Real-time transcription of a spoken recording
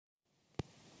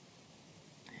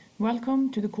Welcome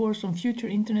to the course on Future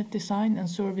Internet Design and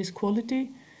Service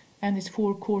Quality and its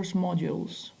 4 course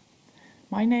modules.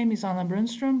 My name is Anna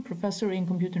Brunström, Professor in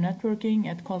Computer Networking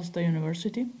at Karlstad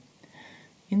University.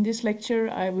 In this lecture,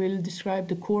 I will describe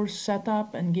the course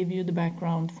setup and give you the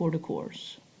background for the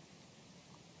course.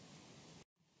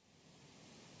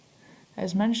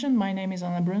 As mentioned, my name is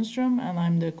Anna Brunström and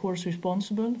I'm the course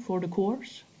responsible for the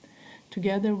course.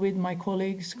 Together with my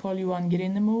colleagues Carl-Johan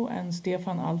Grinnemo and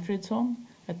Stefan Alfredsson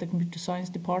at the Computer Science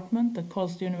Department at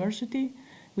Karlstad University,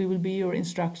 we will be your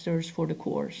instructors for the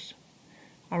course.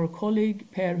 Our colleague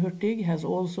Per Hurtig has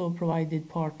also provided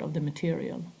part of the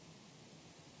material.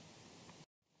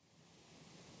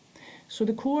 So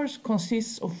the course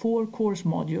consists of 4 course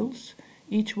modules.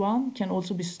 Each one can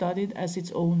also be studied as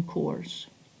its own course.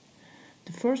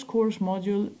 The first course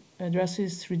module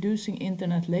addresses reducing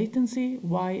internet latency,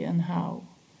 why and how.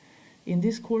 In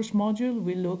this course module,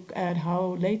 we look at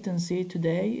how latency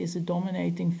today is a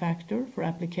dominating factor for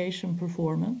application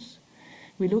performance.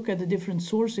 We look at the different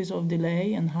sources of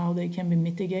delay and how they can be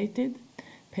mitigated,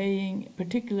 paying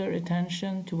particular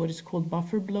attention to what is called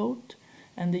buffer bloat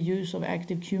and the use of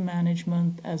active queue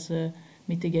management as a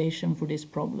mitigation for this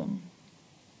problem.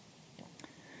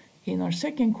 In our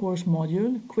second course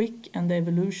module, Quick and the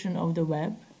Evolution of the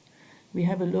Web, we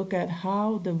have a look at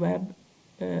how the web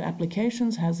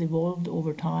applications has evolved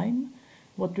over time,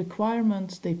 what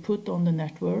requirements they put on the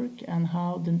network, and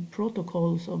how the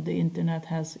protocols of the internet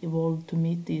has evolved to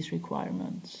meet these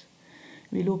requirements.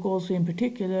 We look also in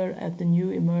particular at the new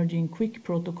emerging Quick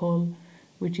protocol,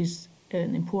 which is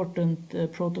an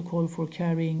important protocol for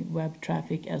carrying web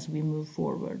traffic as we move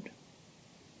forward.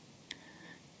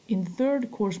 In the third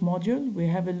course module, we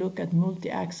have a look at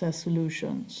multi-access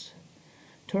solutions.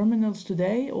 Terminals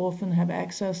today often have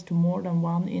access to more than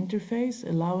one interface,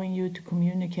 allowing you to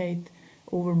communicate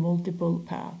over multiple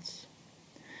paths.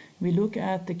 We look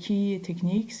at the key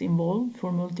techniques involved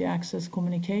for multi-access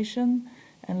communication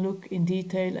and look in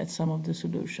detail at some of the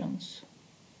solutions.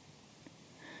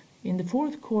 In the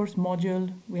fourth course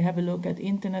module, we have a look at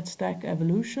Internet stack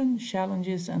evolution,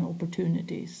 challenges and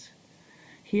opportunities.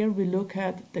 Here we look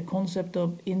at the concept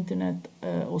of Internet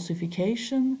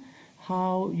ossification,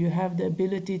 how you have the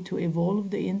ability to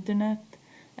evolve the internet,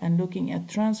 and looking at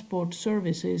transport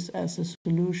services as a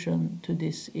solution to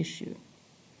this issue.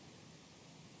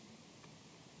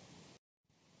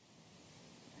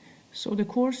 So the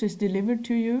course is delivered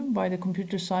to you by the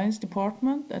Computer Science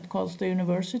Department at Karlstad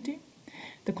University.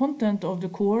 The content of the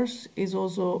course is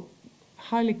also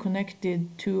highly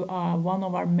connected to one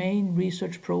of our main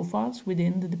research profiles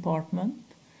within the department.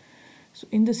 So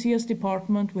in the CS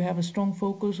department, we have a strong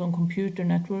focus on computer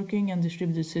networking and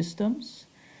distributed systems,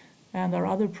 and our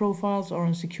other profiles are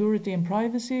on security and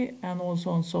privacy and also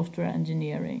on software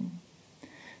engineering.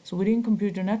 So within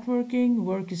computer networking,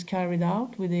 work is carried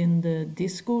out within the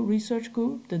DISCO research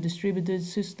group, the Distributed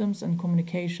Systems and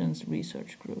Communications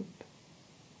Research Group.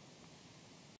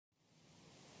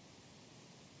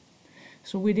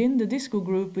 So within the DISCO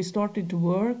group, we started to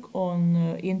work on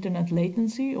internet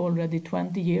latency already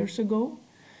 20 years ago.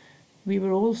 We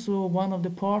were also one of the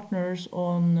partners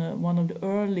on one of the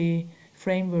early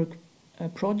framework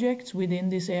projects within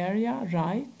this area,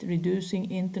 RITE, Reducing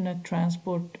Internet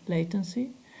Transport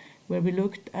Latency, where we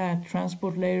looked at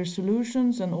transport layer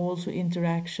solutions and also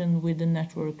interaction with the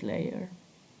network layer.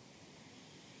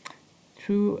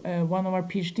 Through one of our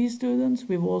PhD students,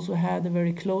 we've also had a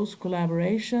very close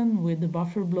collaboration with the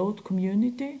buffer bloat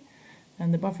community,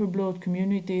 and the buffer bloat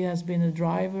community has been a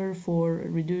driver for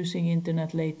reducing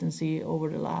internet latency over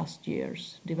the last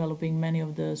years, developing many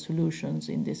of the solutions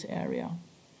in this area.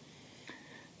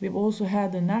 We've also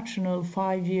had a national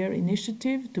 5-year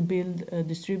initiative to build a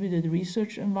distributed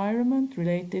research environment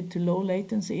related to low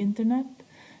latency internet,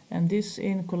 and this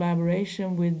in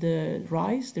collaboration with the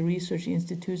RISE, the Research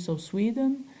Institutes of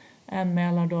Sweden, and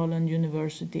Mälardalen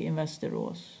University in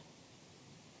Västerås.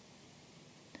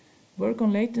 Work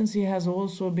on latency has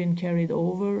also been carried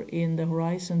over in the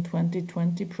Horizon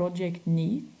 2020 project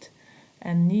NEAT,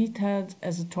 and NEAT had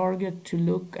as a target to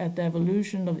look at the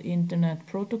evolution of internet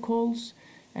protocols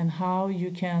and how you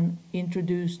can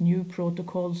introduce new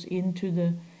protocols into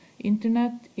the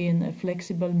internet in a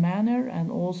flexible manner, and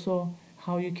also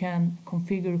how you can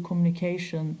configure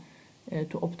communication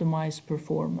to optimize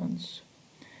performance.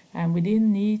 And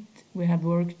within NEAT, we have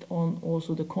worked on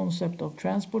also the concept of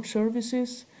transport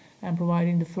services and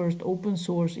providing the first open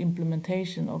source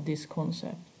implementation of this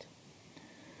concept.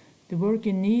 The work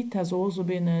in NEAT has also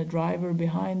been a driver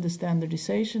behind the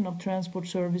standardization of transport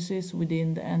services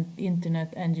within the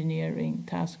Internet Engineering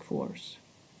Task Force.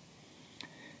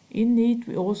 In NEAT,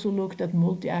 we also looked at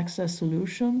multi-access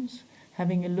solutions,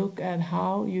 having a look at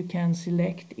how you can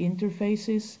select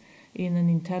interfaces in an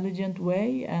intelligent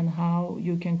way and how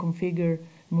you can configure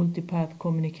multipath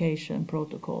communication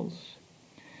protocols.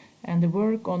 And the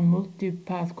work on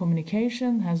multipath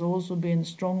communication has also been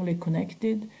strongly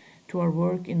connected to our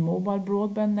work in mobile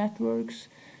broadband networks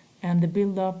and the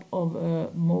build-up of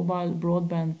a mobile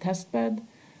broadband testbed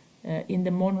in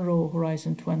the Monroe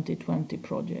Horizon 2020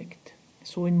 project.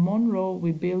 So in Monroe,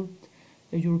 we built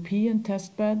a European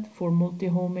testbed for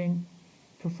multi-homing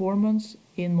performance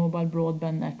in mobile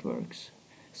broadband networks.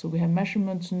 So we have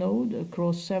measurements node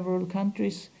across several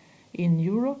countries in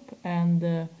Europe,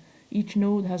 and each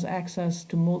node has access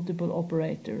to multiple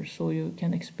operators, so you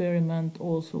can experiment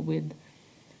also with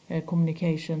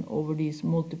communication over these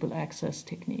multiple access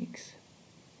techniques.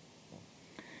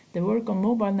 The work on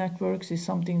mobile networks is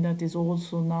something that is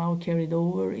also now carried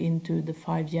over into the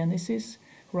 5Genesis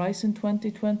Horizon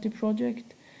 2020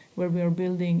 project, where we are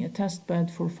building a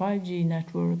testbed for 5G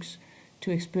networks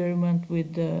to experiment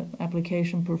with the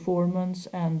application performance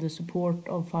and the support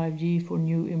of 5G for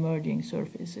new emerging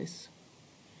services.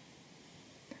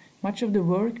 Much of the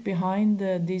work behind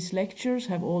these lectures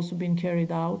have also been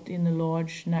carried out in a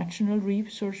large national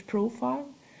research profile,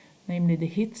 namely the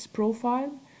HITS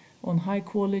profile, on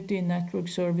high-quality network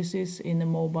services in a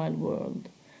mobile world.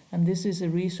 And this is a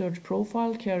research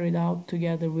profile carried out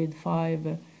together with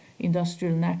 5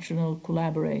 industrial national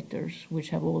collaborators, which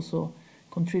have also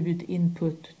contributed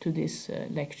input to these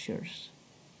lectures.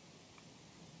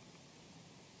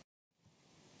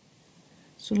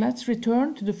 So let's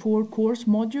return to the 4 course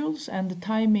modules and the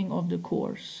timing of the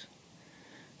course.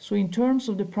 So in terms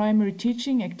of the primary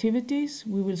teaching activities,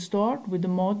 we will start with the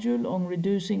module on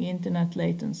reducing internet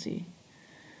latency.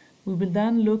 We will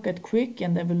then look at QUIC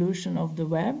and evolution of the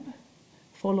web,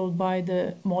 followed by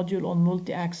the module on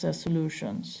multi-access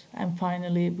solutions. And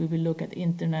finally, we will look at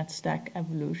internet stack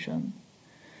evolution.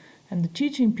 And the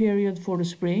teaching period for the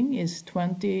spring is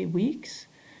 20 weeks,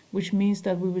 which means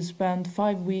that we will spend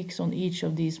 5 weeks on each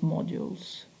of these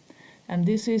modules. And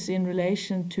this is in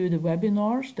relation to the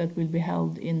webinars that will be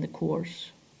held in the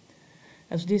course.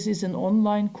 As this is an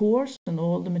online course and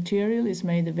all the material is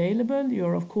made available, you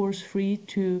are of course free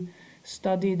to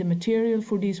study the material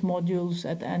for these modules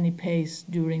at any pace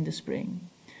during the spring.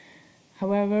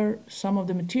 However, some of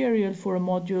the material for a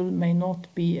module may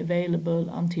not be available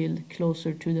until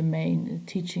closer to the main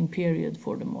teaching period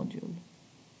for the module.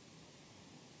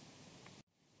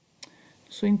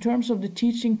 So in terms of the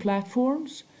teaching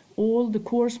platforms, all the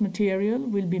course material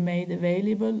will be made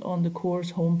available on the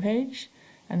course homepage,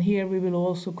 and here we will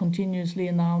also continuously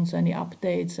announce any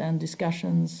updates and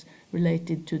discussions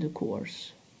related to the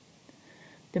course.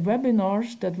 The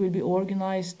webinars that will be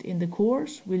organized in the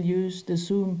course will use the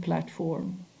Zoom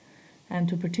platform. And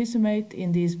to participate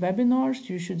in these webinars,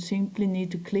 you should simply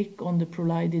need to click on the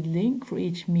provided link for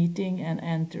each meeting and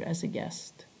enter as a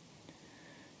guest.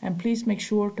 And please make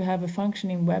sure to have a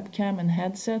functioning webcam and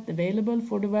headset available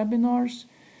for the webinars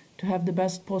to have the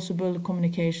best possible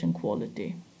communication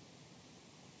quality.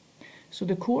 So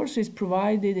the course is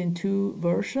provided in 2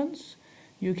 versions.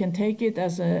 You can take it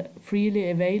as a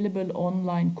freely available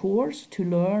online course to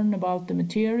learn about the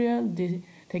material,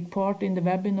 take part in the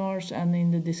webinars and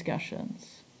in the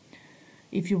discussions.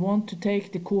 If you want to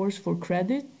take the course for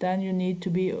credit, then you need to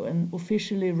be an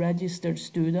officially registered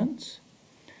student.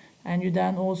 And you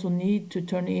then also need to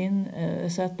turn in a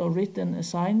set of written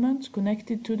assignments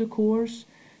connected to the course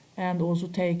and also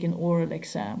take an oral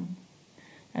exam.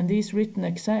 And these written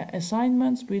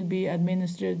assignments will be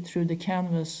administered through the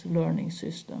Canvas learning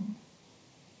system.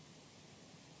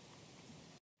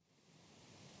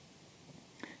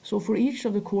 So for each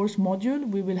of the course module,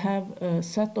 we will have a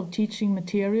set of teaching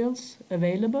materials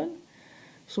available.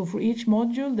 So for each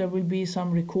module, there will be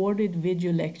some recorded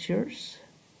video lectures.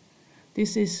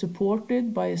 This is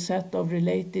supported by a set of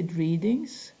related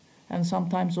readings and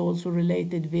sometimes also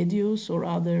related videos or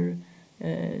other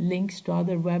links to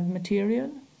other web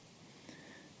material.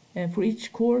 For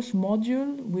each course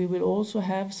module, we will also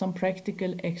have some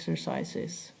practical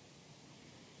exercises.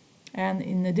 And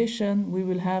in addition, we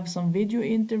will have some video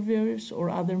interviews or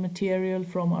other material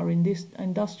from our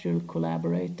industrial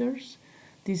collaborators.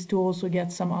 This to also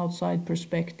get some outside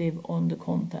perspective on the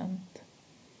content.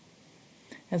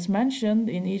 As mentioned,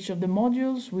 in each of the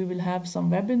modules, we will have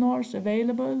some webinars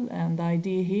available, and the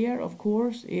idea here, of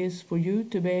course, is for you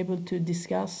to be able to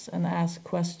discuss and ask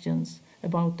questions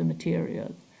about the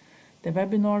material. The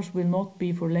webinars will not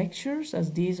be for lectures,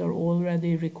 as these are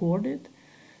already recorded,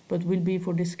 but will be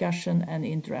for discussion and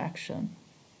interaction.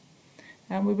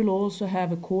 And we will also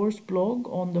have a course blog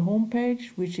on the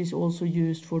homepage, which is also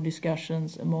used for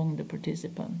discussions among the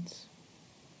participants.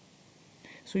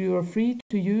 So you are free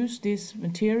to use this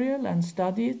material and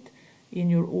study it in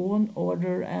your own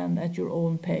order and at your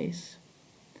own pace.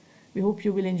 We hope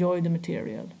you will enjoy the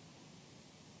material.